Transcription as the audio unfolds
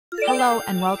Hello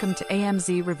and welcome to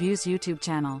AMZ Reviews YouTube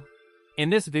channel. In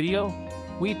this video,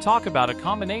 we talk about a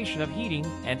combination of heating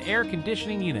and air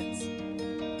conditioning units.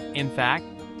 In fact,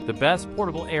 the best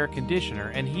portable air conditioner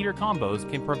and heater combos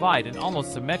can provide an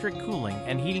almost symmetric cooling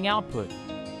and heating output.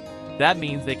 That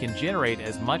means they can generate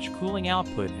as much cooling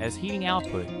output as heating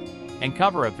output and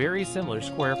cover a very similar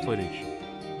square footage.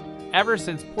 Ever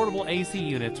since portable AC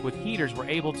units with heaters were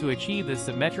able to achieve this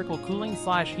symmetrical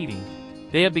cooling/heating,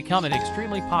 they have become an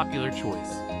extremely popular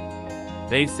choice.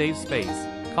 They save space,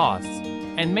 costs,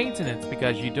 and maintenance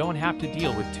because you don't have to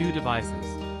deal with two devices.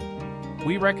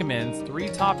 We recommend 3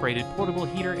 top-rated portable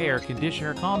heater air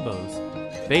conditioner combos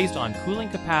based on cooling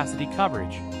capacity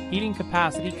coverage, heating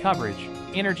capacity coverage,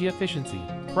 energy efficiency,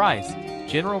 price,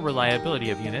 general reliability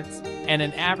of units, and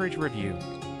an average review.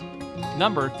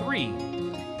 Number 3.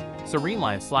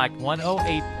 Serenelife Slacht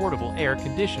 108 Portable Air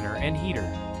Conditioner and Heater.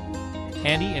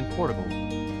 Handy and portable.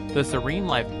 The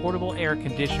Serenelife portable air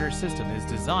conditioner system is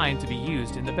designed to be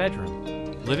used in the bedroom,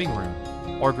 living room,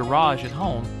 or garage at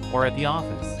home or at the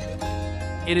office.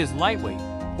 It is lightweight,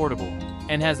 portable,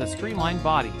 and has a streamlined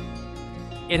body.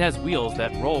 It has wheels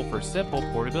that roll for simple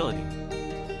portability.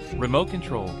 Remote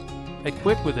control.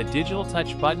 Equipped with a digital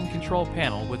touch button control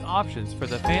panel with options for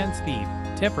the fan speed,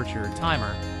 temperature,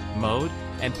 timer, mode,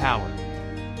 and power.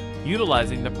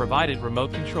 Utilizing the provided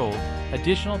remote control,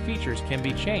 additional features can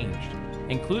be changed,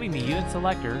 including the unit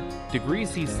selector, degree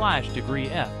C/degree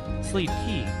F, sleep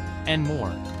key, and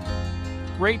more.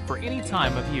 Great for any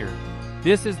time of year.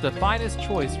 This is the finest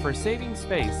choice for saving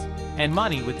space and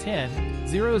money with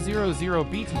 10,000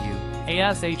 BTU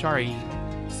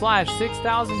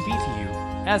ASHRE/6000 BTU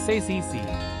SACC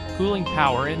cooling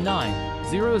power and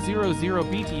 9,000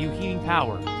 BTU heating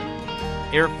power.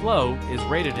 Airflow is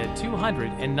rated at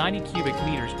 290 cubic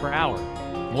meters per hour.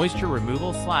 Moisture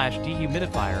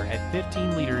removal/dehumidifier at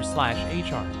 15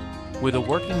 liters/HR, with a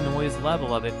working noise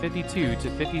level of at 52 to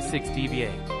 56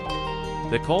 dBA.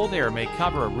 The cold air may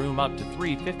cover a room up to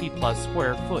 350 plus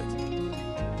square foot.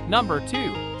 Number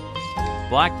 2.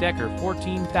 Black Decker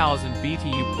 14,000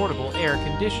 BTU Portable Air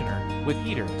Conditioner with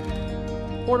Heater.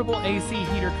 Portable AC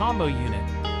Heater Combo Unit.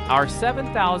 Our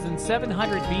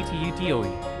 7,700 BTU DOE,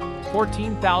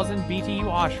 14,000 BTU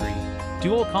OSHRE,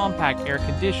 dual compact air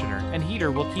conditioner and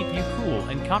heater will keep you cool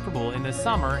and comfortable in the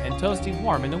summer and toasty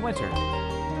warm in the winter.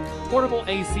 Portable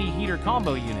AC heater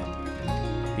combo unit.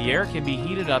 The air can be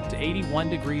heated up to 81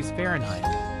 degrees Fahrenheit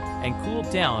and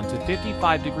cooled down to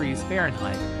 55 degrees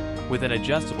Fahrenheit with an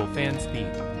adjustable fan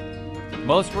speed.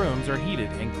 Most rooms are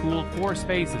heated and cooled for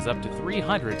spaces up to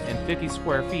 350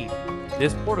 square feet.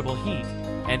 This portable heat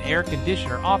and air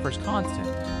conditioner offers constant,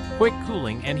 quick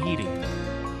cooling and heating.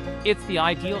 It's the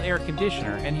ideal air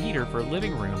conditioner and heater for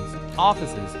living rooms,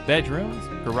 offices, bedrooms,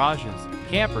 garages,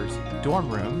 campers, dorm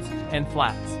rooms, and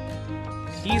flats.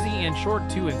 Easy and short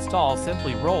to install.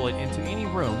 Simply roll it into any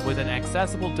room with an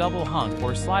accessible double hung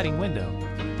or sliding window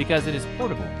because it is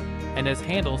portable and has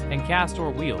handles and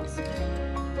castor wheels.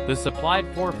 The supplied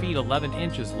 4 feet 11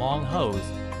 inches long hose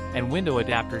and window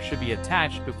adapter should be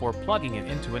attached before plugging it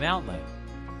into an outlet.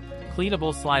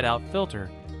 Cleanable slide-out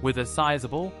filter with a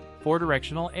sizable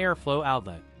 4-directional airflow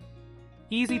outlet.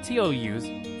 Easy to use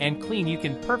and clean. You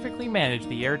can perfectly manage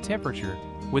the air temperature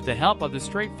with the help of the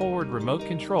straightforward remote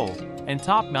control and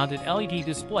top-mounted LED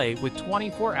display with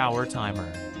 24-hour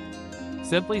timer.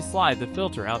 Simply slide the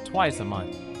filter out twice a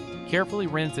month. Carefully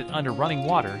rinse it under running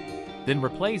water, then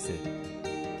replace it.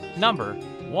 Number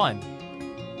 1.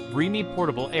 Vermi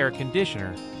Portable Air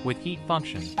Conditioner with Heat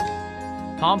Function.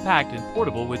 Compact and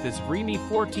portable. With this Vermi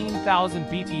 14,000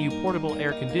 BTU portable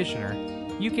air conditioner,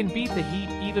 you can beat the heat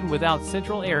even without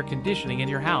central air conditioning in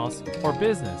your house or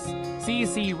business.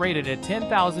 CEC rated at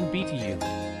 10,000 BTU.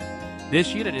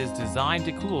 This unit is designed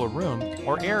to cool a room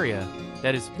or area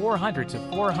that is 400 to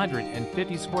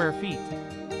 450 square feet.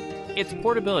 Its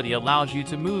portability allows you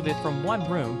to move it from one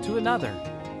room to another.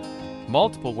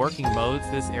 Multiple working modes.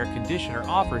 This air conditioner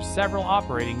offers several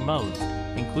operating modes,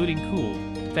 including cool,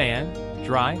 fan,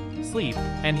 dry, sleep,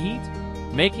 and heat,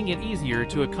 making it easier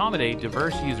to accommodate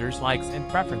diverse users' likes and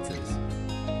preferences.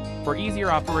 For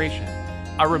easier operation,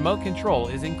 a remote control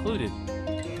is included.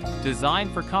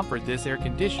 Designed for comfort, this air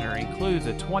conditioner includes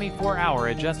a 24-hour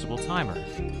adjustable timer,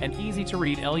 an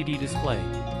easy-to-read LED display,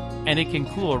 and it can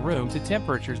cool a room to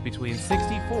temperatures between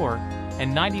 64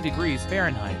 and 90 degrees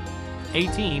Fahrenheit,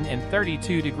 18 and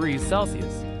 32 degrees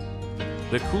Celsius.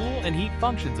 The cool and heat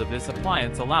functions of this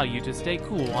appliance allow you to stay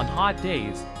cool on hot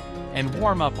days and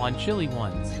warm up on chilly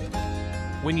ones.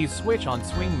 When you switch on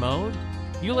swing mode,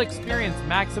 you'll experience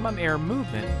maximum air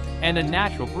movement and a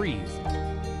natural breeze.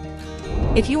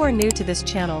 If you are new to this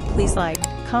channel, please like,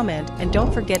 comment, and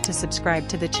don't forget to subscribe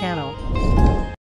to the channel.